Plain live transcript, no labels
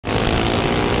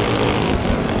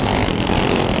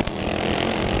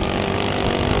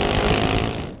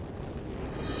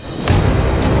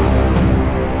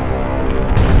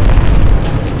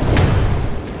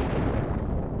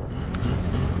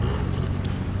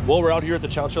Well, we're out here at the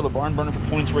Chowchilla Barn Burner for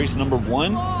points race number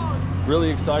 1. Really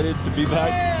excited to be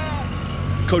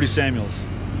back. Cody Samuels.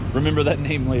 Remember that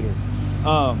name later.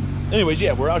 Anyways,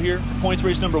 yeah, we're out here for points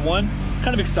race number 1.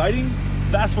 Kind of exciting.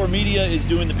 Fast 4 Media is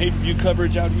doing the pay-per-view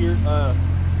coverage out here,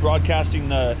 broadcasting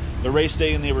the race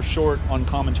day, and they were short on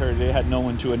commentary. They had no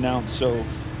one to announce, so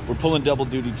we're pulling double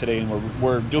duty today, and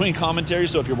we're doing commentary.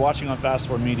 So if you're watching on Fast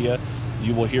 4 Media,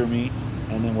 you will hear me.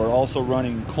 And then we're also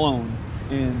running clone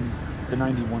in the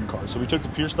 91 car. So we took the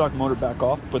pure stock motor back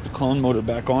off, put the clone motor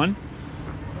back on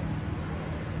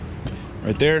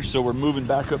right there. So we're moving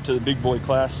back up to the big boy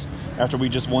class after we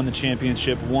just won the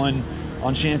championship, won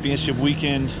on championship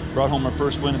weekend, brought home our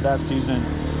first win of that season,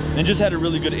 and just had a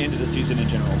really good end of the season in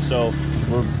general. So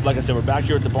we're, like I said, we're back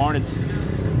here at the barn. It's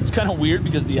kind of weird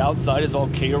because the outside is all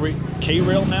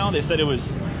K-rail now. They said it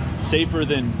was safer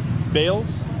than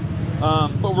bales,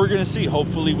 but we're gonna see.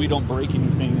 Hopefully we don't break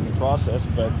anything in the process,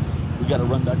 but we got to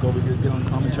run back over here, get on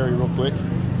commentary real quick,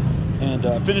 and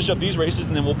finish up these races,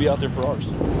 and then we'll be out there for ours.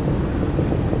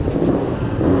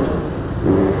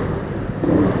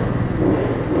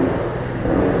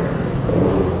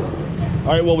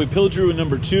 All right, well, we pilled drew in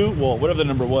number 2. Well, whatever the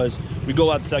number was, we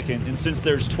go out second. And since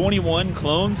there's 21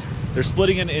 clones, they're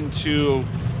splitting it into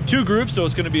 2 groups. So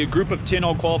it's going to be a group of 10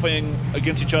 all qualifying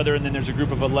against each other, and then there's a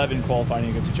group of 11 qualifying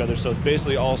against each other. So it's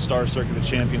basically all-star Circuit of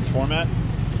Champions format.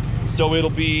 So it'll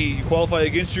be you qualify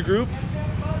against your group,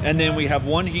 and then we have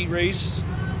 1 heat race.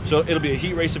 So it'll be a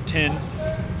heat race of 10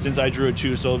 since I drew a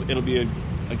 2. So it'll be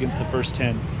against the first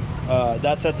 10.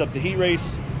 That sets up the heat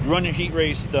race. You run your heat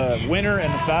race, the winner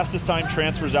and the fastest time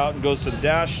transfers out and goes to the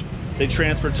dash. They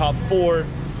transfer top 4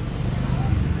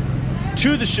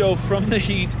 to the show from the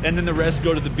heat, and then the rest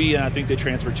go to the B, and I think they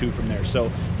transfer 2 from there. So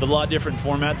it's a lot different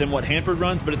format than what Hanford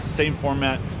runs, but it's the same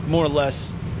format, more or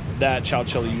less, that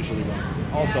Chowchilla usually runs.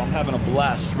 And also, I'm having a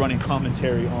blast running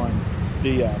commentary on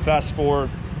the Fast 4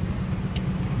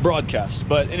 broadcast.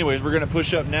 But anyways, we're gonna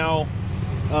push up now.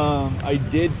 I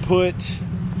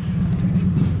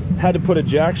had to put a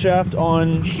jack shaft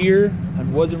on here. I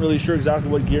wasn't really sure exactly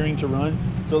what gearing to run.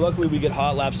 So luckily we get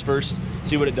hot laps first,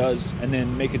 see what it does, and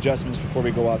then make adjustments before we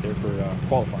go out there for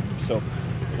qualifying. So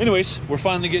anyways, we're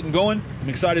finally getting going. I'm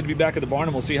excited to be back at the barn,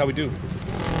 and we'll see how we do.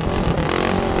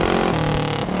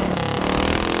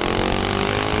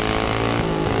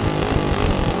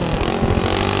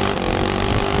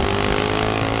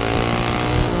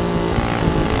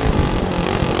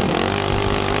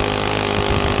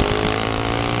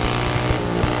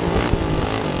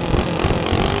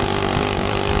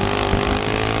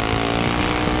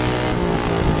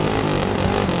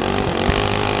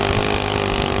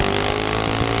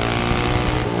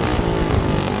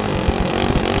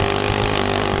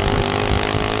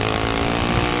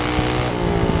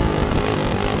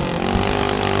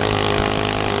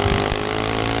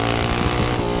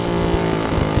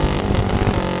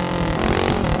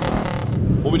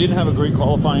 We didn't have a great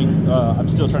qualifying. I'm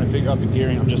still trying to figure out the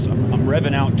gearing. I'm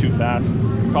revving out too fast.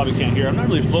 You probably can't hear. I'm not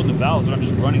really floating the valves, but I'm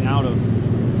just running out of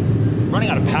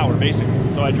power basically.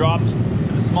 So I dropped to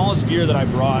the smallest gear that I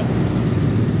brought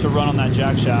to run on that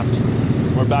jack shaft.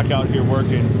 We're back out here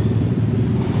working,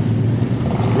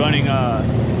 running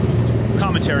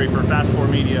commentary for Fast 4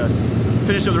 Media.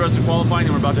 Finish up the rest of qualifying,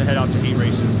 and we're about to head out to heat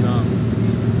races.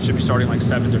 Should be starting like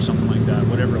 7th or something like that,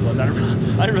 whatever it was. I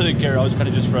didn't really care. I was kind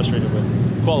of just frustrated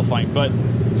with qualifying, but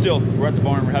still, we're at the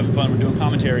barn, we're having fun, we're doing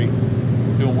commentary,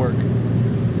 we're doing work.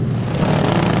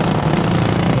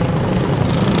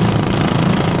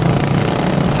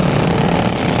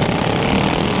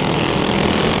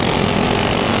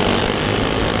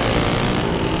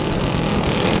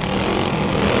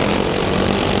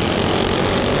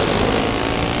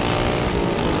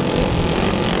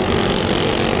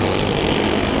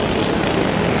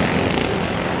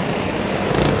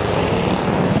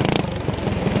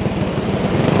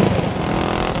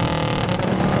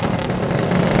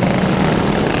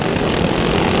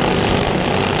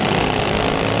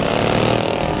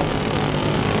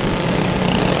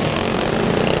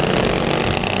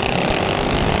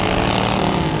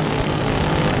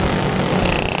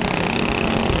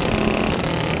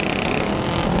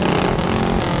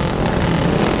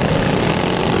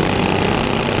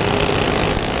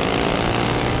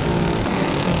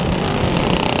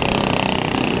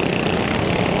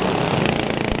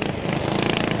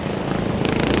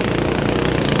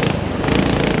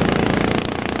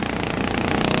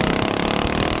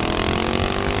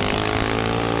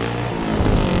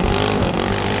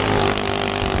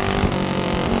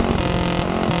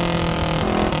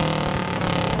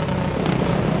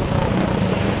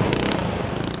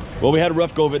 Well, we had a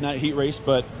rough go of it in that heat race,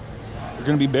 but We're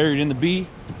gonna be buried in the B.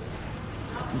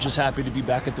 I'm just happy to be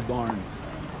back at the barn.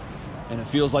 And it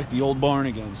feels like the old barn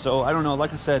again. So I don't know,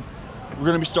 like I said, we're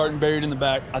gonna be starting buried in the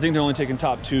back. I think they're only taking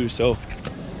top 2, so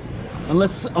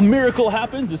unless a miracle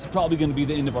happens, this is probably gonna be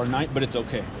the end of our night, but it's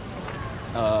okay.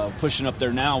 Pushing up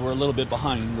there now, we're a little bit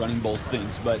behind running both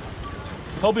things, but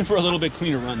hoping for a little bit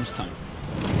cleaner run this time.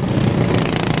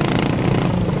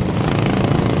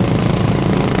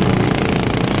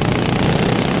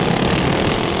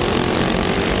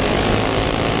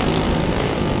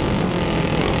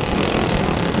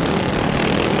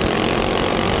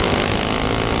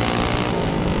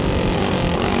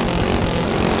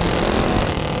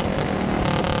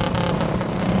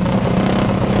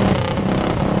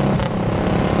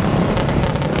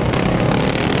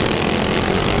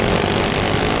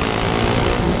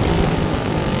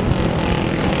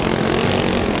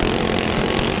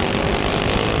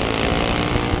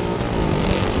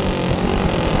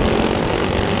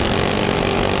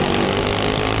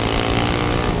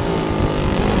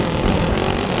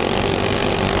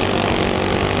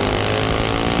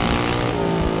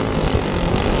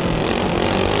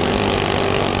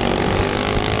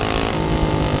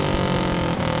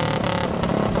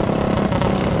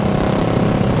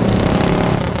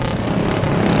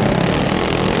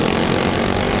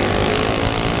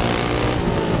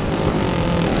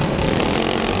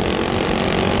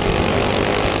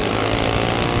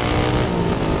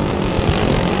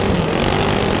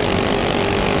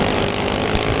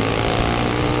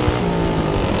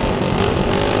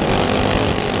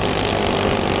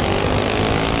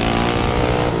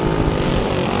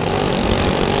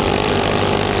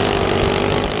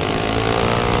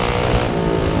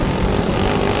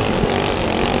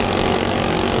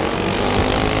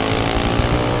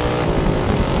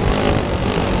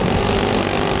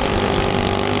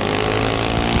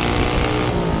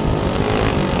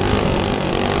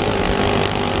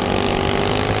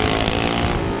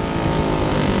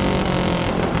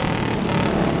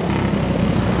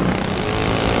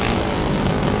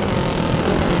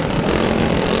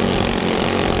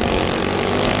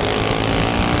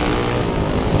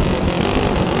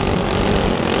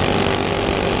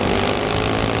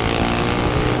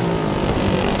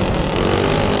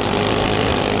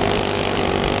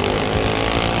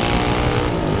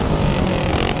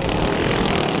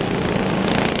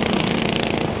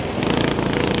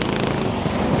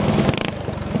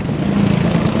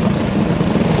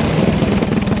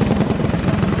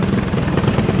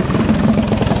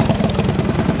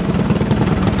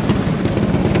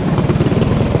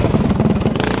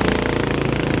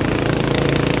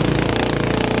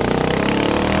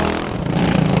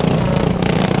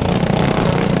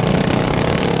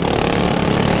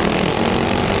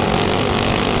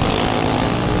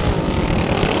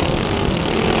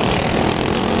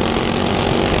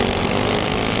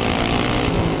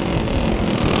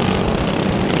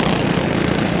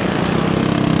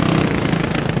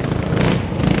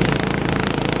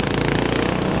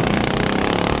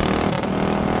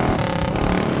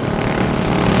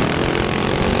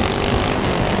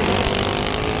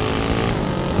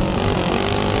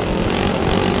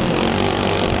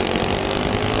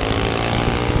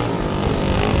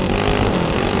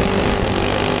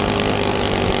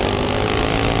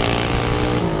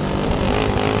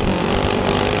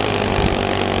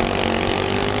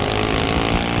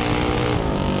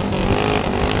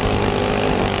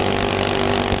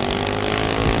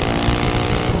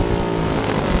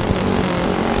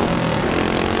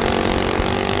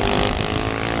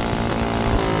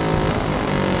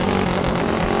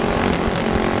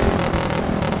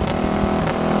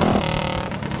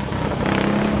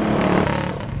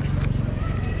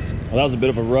 Well, that was a bit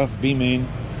of a rough B-main.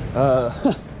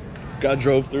 Got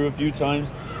drove through a few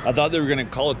times. I thought they were gonna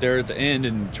call it there at the end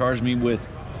and charge me with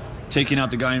taking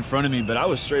out the guy in front of me, but I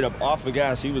was straight up off the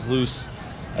gas. He was loose.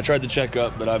 I tried to check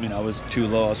up, but I mean, I was too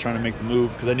low. I was trying to make the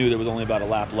move because I knew there was only about a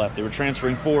lap left. They were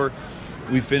transferring 4.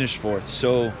 We finished 4th.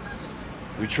 So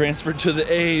we transferred to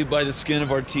the A by the skin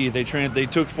of our teeth. They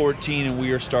took 14 and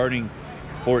we are starting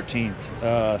 14th.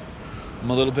 I'm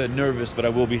a little bit nervous, but I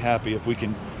will be happy if we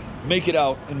can make it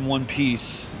out in one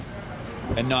piece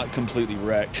and not completely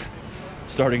wrecked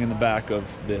starting in the back of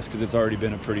this, because it's already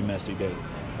been a pretty messy day.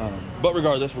 But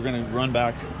regardless, we're gonna run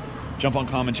back, jump on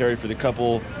commentary for the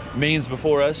couple mains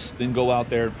before us, then go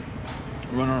out there,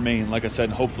 run our main, like I said,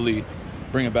 and hopefully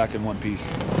bring it back in one piece.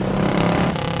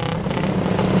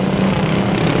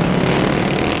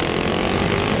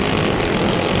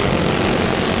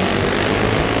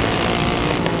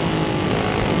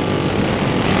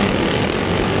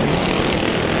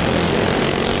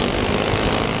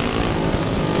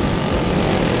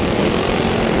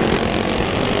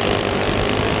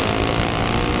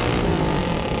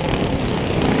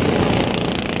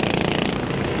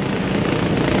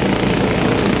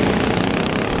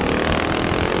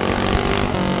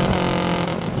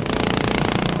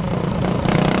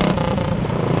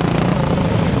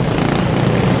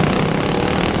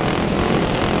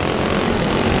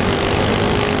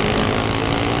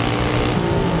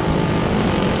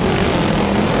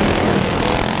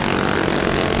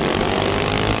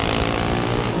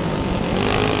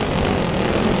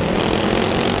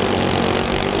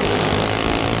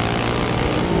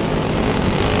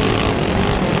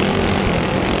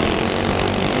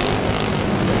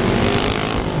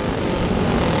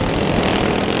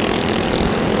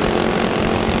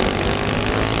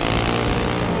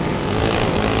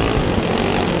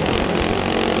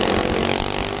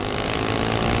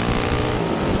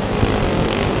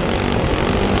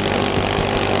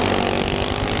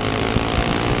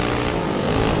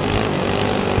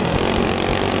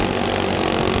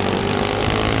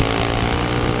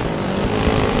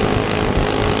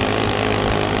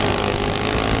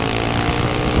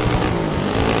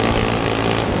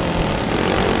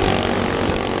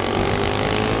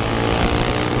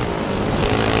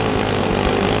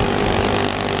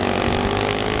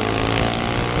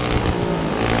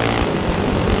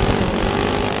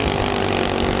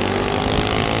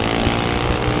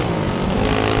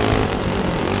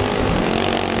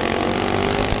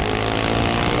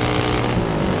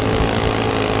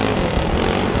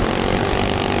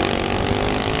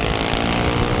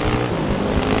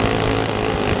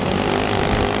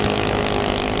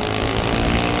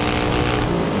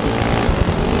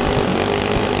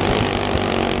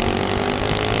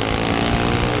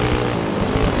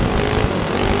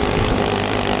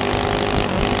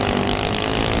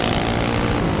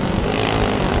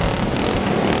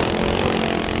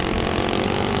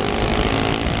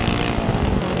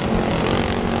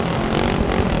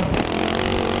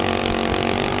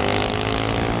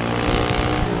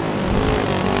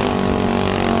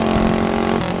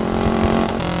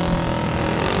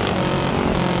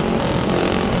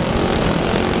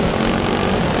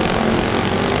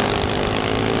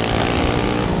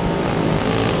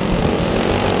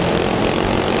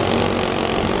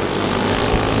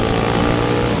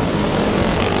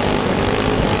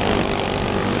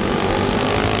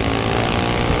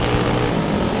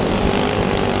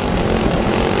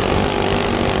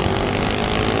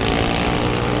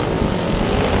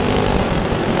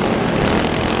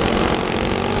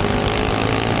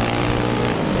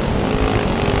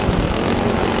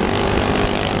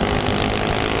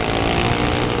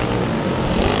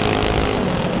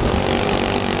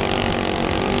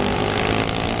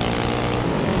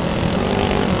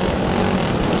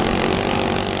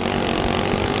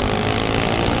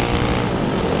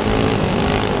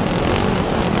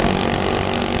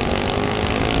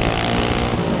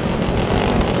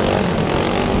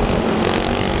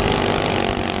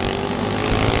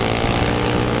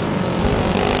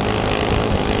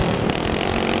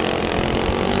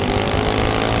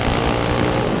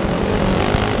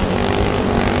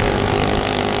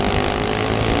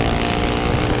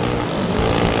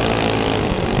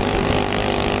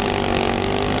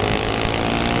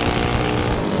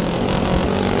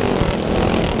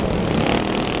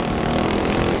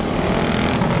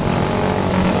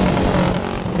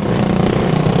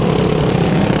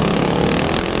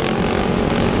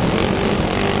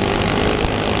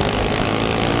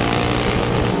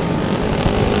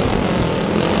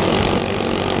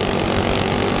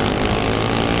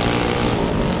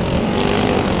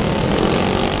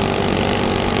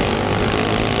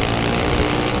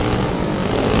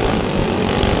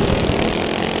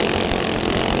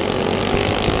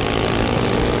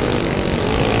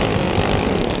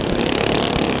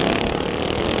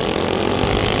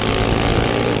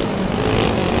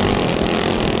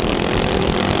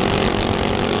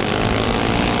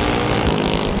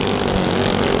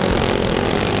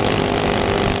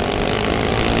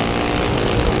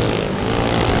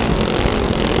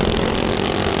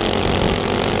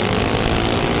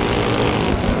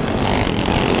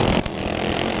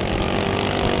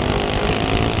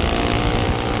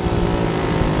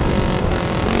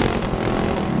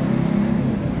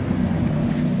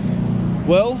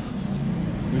 Well,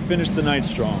 we finished the night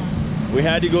strong. We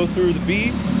had to go through the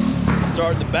B,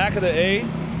 start in the back of the A,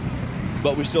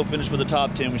 but we still finished with the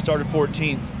top 10. We started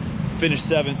 14th, finished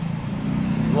 7th.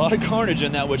 A lot of carnage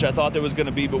in that, which I thought there was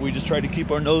gonna be, but we just tried to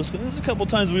keep our nose. There's a couple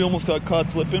times we almost got caught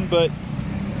slipping, but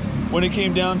when it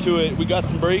came down to it, we got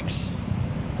some breaks.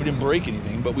 We didn't break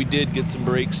anything, but we did get some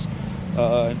breaks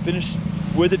and finished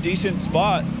with a decent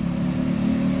spot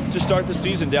to start the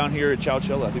season down here at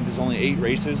Chowchilla. I think there's only 8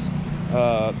 races.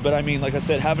 But I mean, like I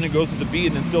said, having to go through the B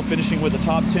and then still finishing with the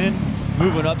top 10,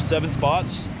 moving up 7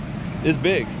 spots is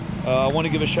big. I want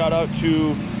to give a shout out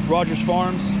to Rogers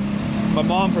Farms, my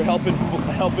mom for helping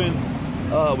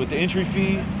with the entry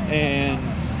fee and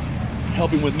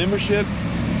helping with membership.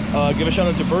 Give a shout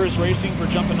out to Burris Racing for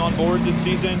jumping on board this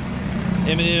season.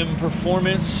 M&M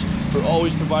Performance for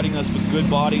always providing us with good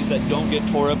bodies that don't get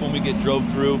tore up when we get drove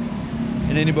through,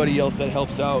 and anybody else that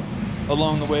helps out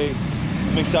along the way.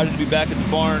 I'm excited to be back at the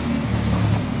barn,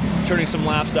 turning some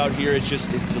laps out here.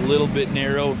 It's a little bit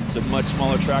narrow. It's a much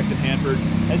smaller track than Hanford.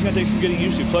 It's gonna take some getting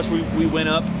used to. Plus we went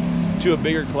up to a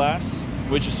bigger class,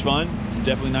 which is fun. It's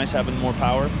definitely nice having more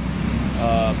power.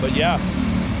 But yeah,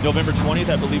 November 20th,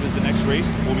 I believe, is the next race.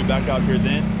 We'll be back out here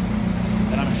then.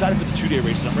 And I'm excited for the 2-day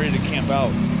races. I'm ready to camp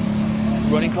out.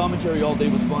 Running commentary all day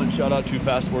was fun. Shout out to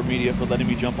Fast Forward Media for letting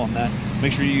me jump on that.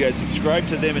 Make sure you guys subscribe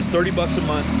to them. It's $30 a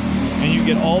month, and you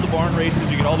get all the barn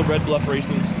races, you get all the Red Bluff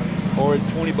races, or it's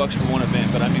 $20 for one event.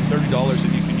 But I mean, $30,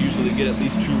 and you can usually get at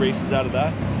least 2 races out of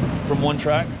that from one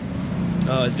track.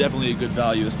 It's definitely a good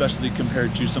value, especially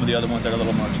compared to some of the other ones that are a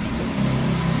little more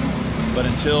expensive. But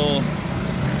until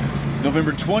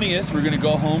November 20th, we're gonna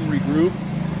go home, regroup,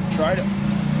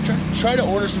 try to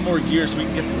order some more gear so we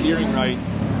can get the gearing right.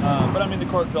 But I mean, the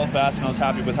cart fell fast, and I was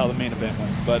happy with how the main event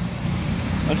went. But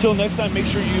until next time, make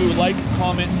sure you like,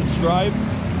 comment, subscribe.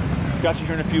 Got you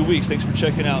here in a few weeks. Thanks for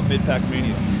checking out Mid-Pack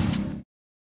Mania.